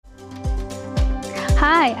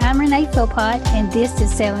Hi, I'm Renee Philpott, and this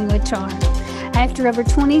is Selling with Charm. After over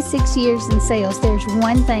 26 years in sales, there's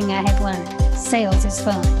one thing I have learned. Sales is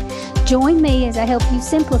fun. Join me as I help you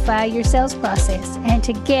simplify your sales process, and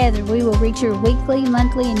together we will reach your weekly,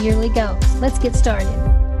 monthly, and yearly goals. Let's get started.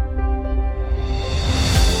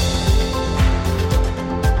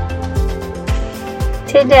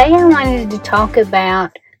 Today I wanted to talk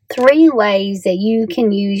about 3 ways that you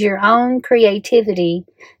can use your own creativity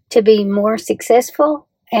to be more successful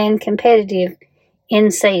and competitive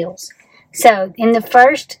in sales. So, in the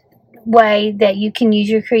first way that you can use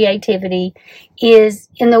your creativity is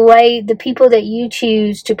in the way the people that you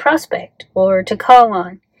choose to prospect or to call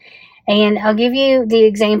on. And I'll give you the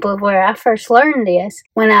example of where I first learned this.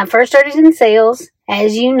 When I first started in sales,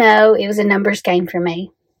 as you know, it was a numbers game for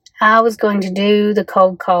me. I was going to do the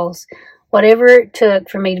cold calls, whatever it took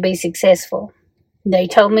for me to be successful. They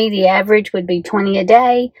told me the average would be 20 a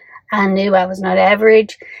day. I knew I was not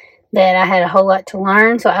average, that I had a whole lot to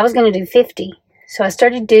learn, so I was going to do 50. So I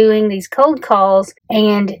started doing these cold calls,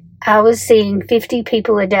 and I was seeing 50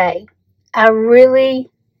 people a day. I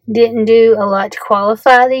really didn't do a lot to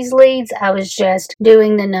qualify these leads. I was just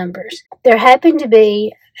doing the numbers. There happened to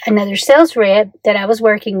be another sales rep that I was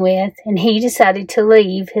working with, and he decided to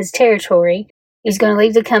leave his territory. He was going to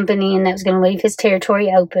leave the company, and that was going to leave his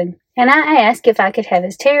territory open. And I asked if I could have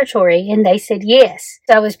his territory, and they said yes.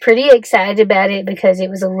 So I was pretty excited about it because it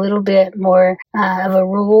was a little bit more of a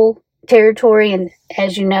rural territory. And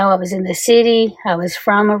as you know, I was in the city. I was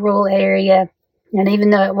from a rural area. And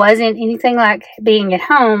even though it wasn't anything like being at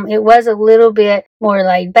home, it was a little bit more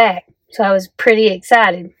laid back. So I was pretty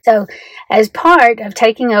excited. So as part of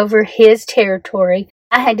taking over his territory,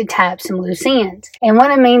 I had to type some loose ends. And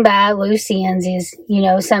what I mean by loose ends is,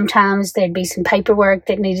 sometimes there'd be some paperwork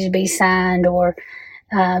that needed to be signed, or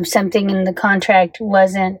something in the contract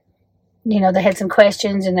wasn't, they had some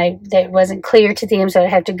questions and that wasn't clear to them, so I'd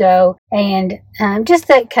have to go. And just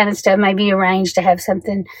that kind of stuff, maybe arranged to have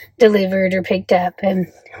something delivered or picked up.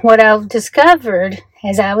 And what I discovered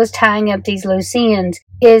as I was tying up these loose ends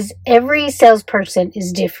is every salesperson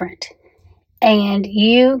is different. And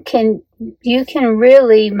you can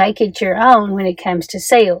really make it your own when it comes to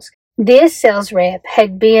sales. This sales rep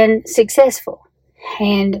had been successful.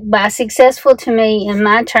 And by successful to me, in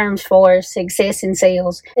my terms for success in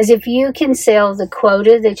sales, is if you can sell the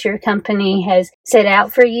quota that your company has set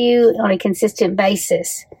out for you on a consistent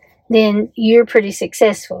basis, then you're pretty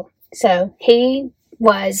successful. So he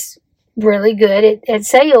was really good at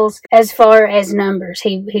sales as far as numbers.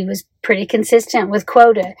 He was pretty consistent with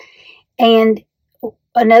quota. And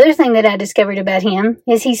another thing that I discovered about him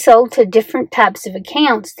is he sold to different types of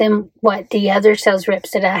accounts than what the other sales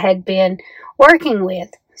reps that I had been working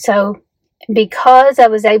with. So because I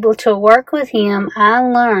was able to work with him,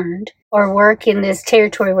 work in this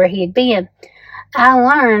territory where he had been, I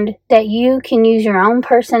learned that you can use your own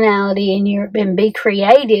personality and be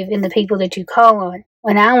creative in the people that you call on.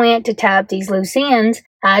 When I went to type these loose ends,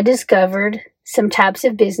 I discovered some types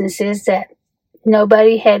of businesses that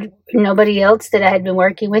nobody else that I had been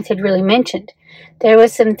working with had really mentioned. There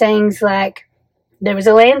was some things like, there was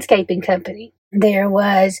a landscaping company. There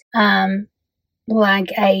was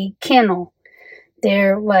like a kennel.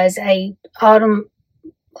 There was an automobile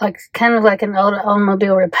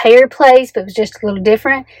repair place, but it was just a little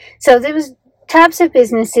different. So there was types of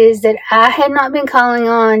businesses that I had not been calling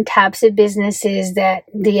on, types of businesses that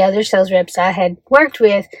the other sales reps I had worked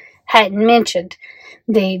with hadn't mentioned.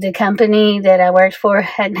 The company that I worked for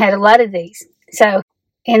hadn't had a lot of these. So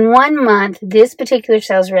in 1 month, this particular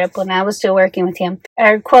sales rep, when I was still working with him,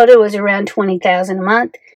 our quota was around $20,000 a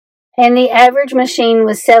month, and the average machine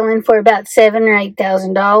was selling for about $7,000 or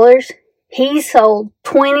 $8,000. He sold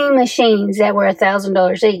 20 machines that were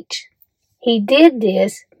 $1,000 each. He did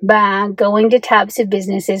this by going to types of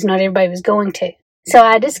businesses not everybody was going to. So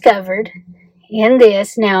I discovered in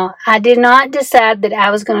this, now, I did not decide that I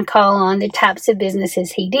was going to call on the types of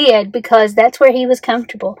businesses he did, because that's where he was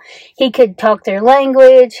comfortable. He could talk their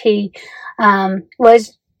language. He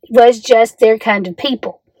was just their kind of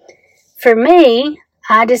people. For me,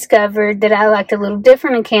 I discovered that I liked a little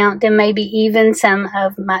different account than maybe even some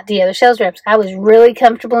of the other sales reps. I was really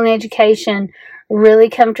comfortable in education, really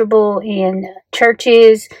comfortable in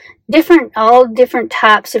churches, all different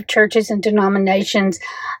types of churches and denominations.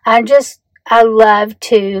 I love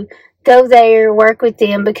to go there, work with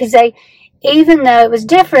them, because even though it was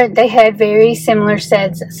different, they had very similar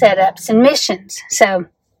setups and missions. So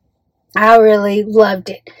I really loved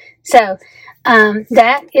it. So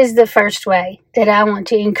that is the first way that I want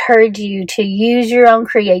to encourage you to use your own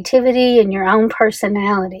creativity and your own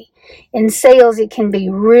personality. In sales, it can be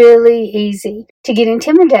really easy to get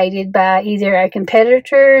intimidated by either our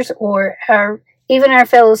competitors or even our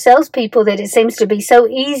fellow salespeople, that it seems to be so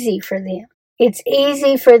easy for them. It's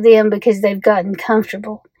easy for them because they've gotten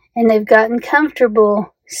comfortable. And they've gotten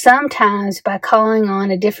comfortable sometimes by calling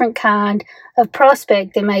on a different kind of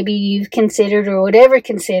prospect that maybe you've considered or would ever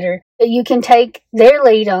consider. But you can take their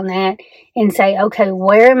lead on that and say, okay,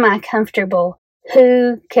 where am I comfortable?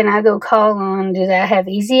 Who can I go call on that I have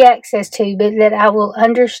easy access to, but that I will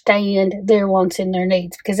understand their wants and their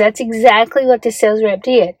needs? Because that's exactly what the sales rep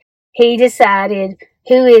did. He decided,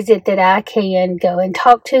 who is it that I can go and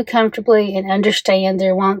talk to comfortably and understand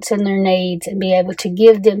their wants and their needs and be able to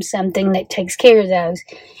give them something that takes care of those?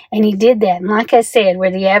 And he did that. And like I said, where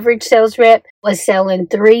the average sales rep was selling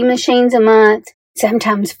 3 machines a month,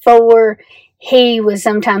 sometimes 4, he was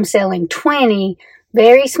sometimes selling 20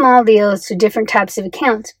 very small deals to different types of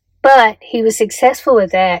accounts. But he was successful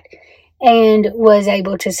with that and was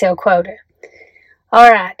able to sell quota. All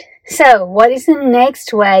right. So, what is the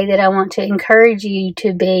next way that I want to encourage you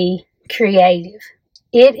to be creative?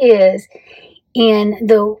 It is in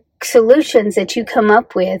the solutions that you come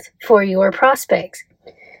up with for your prospects.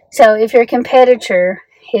 So, if your competitor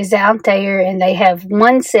is out there and they have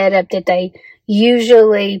one setup that they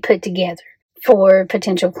usually put together for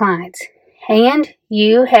potential clients, and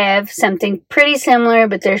you have something pretty similar,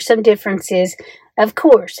 but there's some differences, of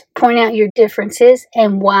course, point out your differences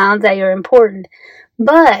and why they are important.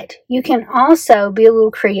 But you can also be a little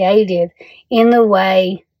creative in the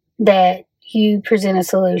way that you present a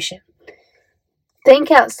solution. Think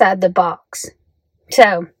outside the box.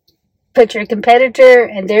 So, put your competitor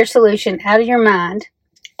and their solution out of your mind,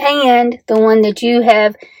 and the one that you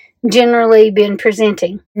have generally been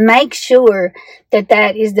presenting. Make sure that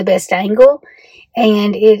that is the best angle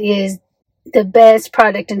and it is the best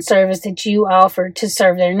product and service that you offer to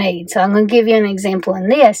serve their needs. So I'm going to give you an example in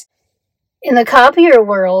this. In the copier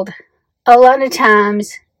world, a lot of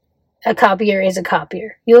times a copier is a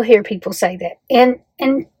copier. You'll hear people say that.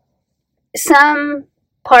 And some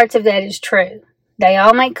parts of that is true. They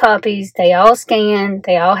all make copies, they all scan,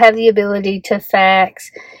 they all have the ability to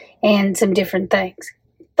fax and some different things.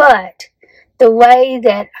 But the way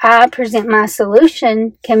that I present my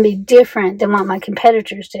solution can be different than what my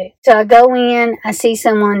competitors do. So I go in, I see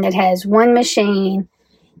someone that has one machine,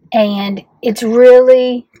 and it's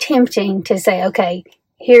really tempting to say, okay,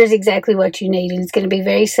 here's exactly what you need. And it's going to be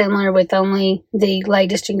very similar with only the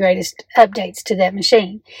latest and greatest updates to that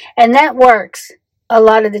machine. And that works a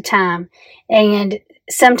lot of the time. And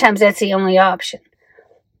sometimes that's the only option.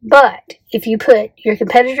 But if you put your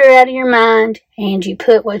competitor out of your mind and you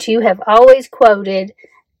put what you have always quoted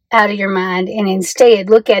out of your mind and instead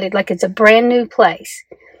look at it like it's a brand new place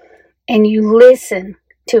and you listen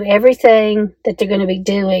to everything that they're going to be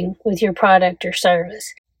doing with your product or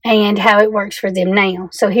service and how it works for them now.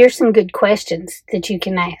 So here's some good questions that you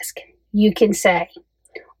can ask. You can say,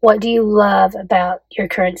 what do you love about your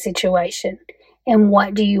current situation? And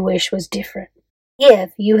what do you wish was different?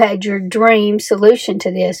 If you had your dream solution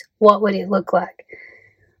to this, what would it look like?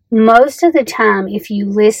 Most of the time, if you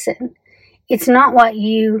listen, it's not what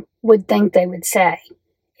you would think they would say.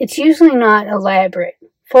 It's usually not elaborate.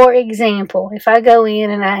 For example, if I go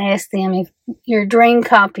in and I ask them, if your dream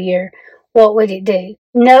copier, what would it do?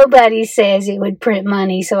 Nobody says it would print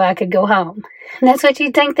money so I could go home. And that's what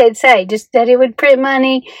you'd think they'd say, just that it would print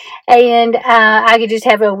money and I could just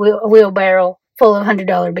have a wheelbarrow full of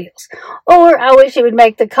 $100 bills. Or I wish it would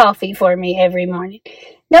make the coffee for me every morning.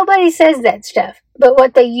 Nobody says that stuff. But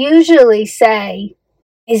what they usually say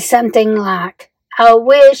is something like, I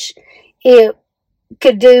wish it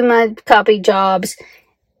could do my copy jobs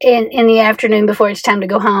in the afternoon before it's time to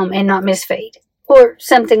go home and not miss feed. Or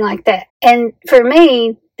something like that. And for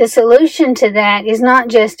me, the solution to that is not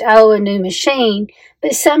just, a new machine,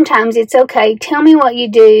 but sometimes it's okay, tell me what you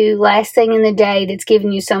do last thing in the day that's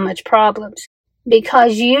giving you so much problems.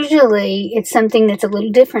 Because usually it's something that's a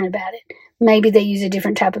little different about it. Maybe they use a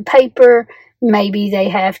different type of paper. Maybe they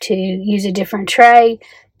have to use a different tray.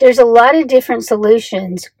 There's a lot of different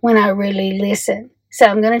solutions when I really listen. So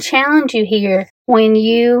I'm going to challenge you here. When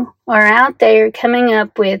you are out there coming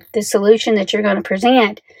up with the solution that you're going to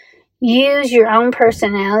present, use your own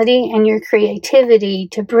personality and your creativity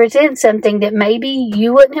to present something that maybe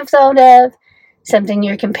you wouldn't have thought of, something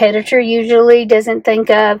your competitor usually doesn't think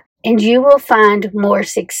of, and you will find more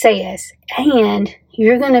success. And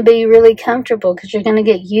you're going to be really comfortable because you're going to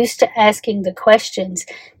get used to asking the questions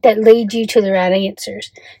that lead you to the right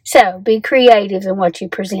answers. So be creative in what you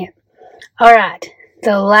present. All right.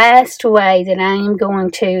 The last way that I am going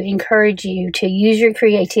to encourage you to use your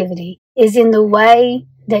creativity is in the way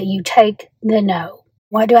that you take the no.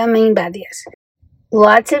 What do I mean by this?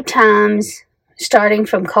 Lots of times, starting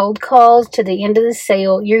from cold calls to the end of the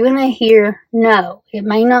sale, you're going to hear no. It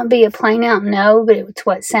may not be a plain out no, but it's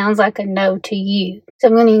what sounds like a no to you. So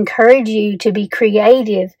I'm going to encourage you to be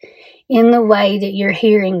creative in the way that you're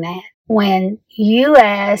hearing that. When you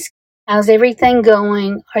ask, how's everything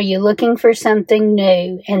going? Are you looking for something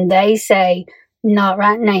new? And they say, not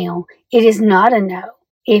right now. It is not a no.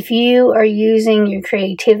 If you are using your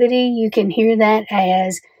creativity, you can hear that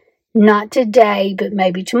as not today, but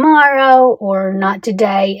maybe tomorrow, or not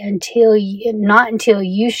today not until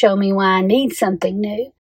you show me why I need something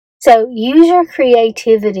new. So use your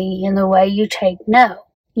creativity in the way you take no.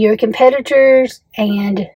 Your competitors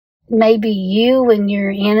and maybe you, when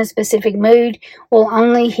you're in a specific mood, will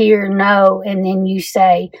only hear no, and then you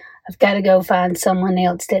say, I've got to go find someone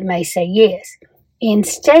else that may say yes.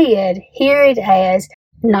 Instead, hear it as,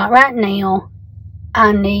 not right now.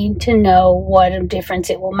 I need to know what a difference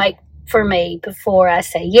it will make for me before I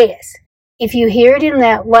say yes. If you hear it in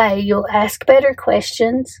that way, you'll ask better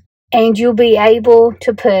questions, and you'll be able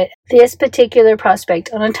to put this particular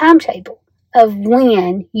prospect on a timetable of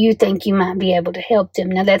when you think you might be able to help them.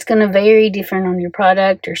 Now, that's going to vary different on your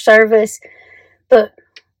product or service, but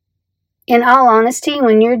in all honesty,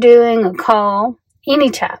 when you're doing a call, any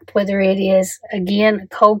type, whether it is, again, a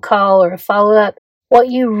cold call or a follow-up, what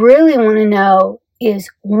you really want to know is,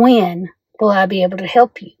 when will I be able to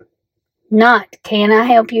help you? Not, can I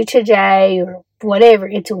help you today or whatever.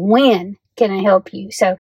 It's, when can I help you?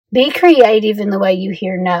 So be creative in the way you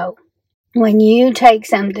hear no. When you take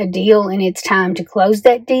a deal and it's time to close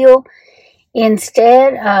that deal,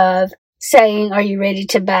 instead of saying, are you ready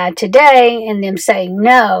to buy today? And them saying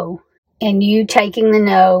no, and you taking the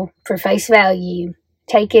no for face value,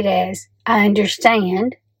 take it as, I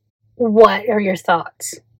understand. What are your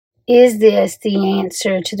thoughts? Is this the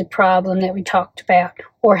answer to the problem that we talked about?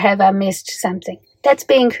 Or have I missed something? That's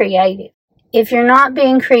being creative. If you're not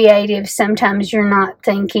being creative, sometimes you're not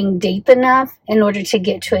thinking deep enough in order to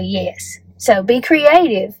get to a yes. So be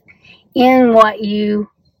creative in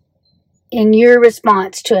your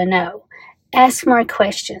response to a no. Ask more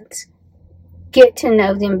questions. Get to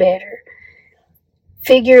know them better.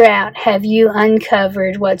 Figure out, have you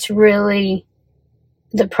uncovered what's really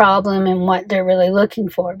the problem and what they're really looking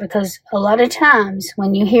for? Because a lot of times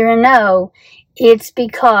when you hear a no, it's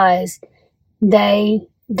because they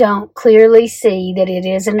don't clearly see that it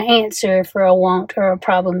is an answer for a want or a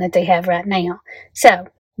problem that they have right now. So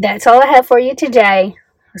that's all I have for you today.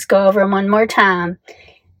 Let's go over them one more time.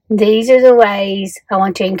 These are the ways I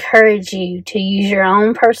want to encourage you to use your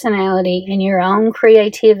own personality and your own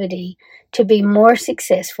creativity to be more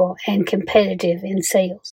successful and competitive in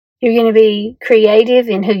sales. You're going to be creative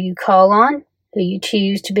in who you call on, who you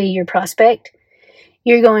choose to be your prospect.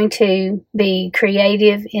 You're going to be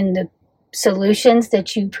creative in the solutions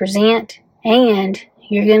that you present, and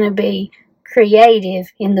you're going to be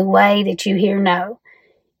creative in the way that you hear no.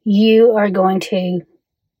 You are going to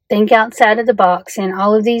think outside of the box in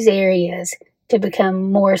all of these areas to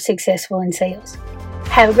become more successful in sales.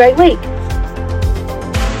 Have a great week.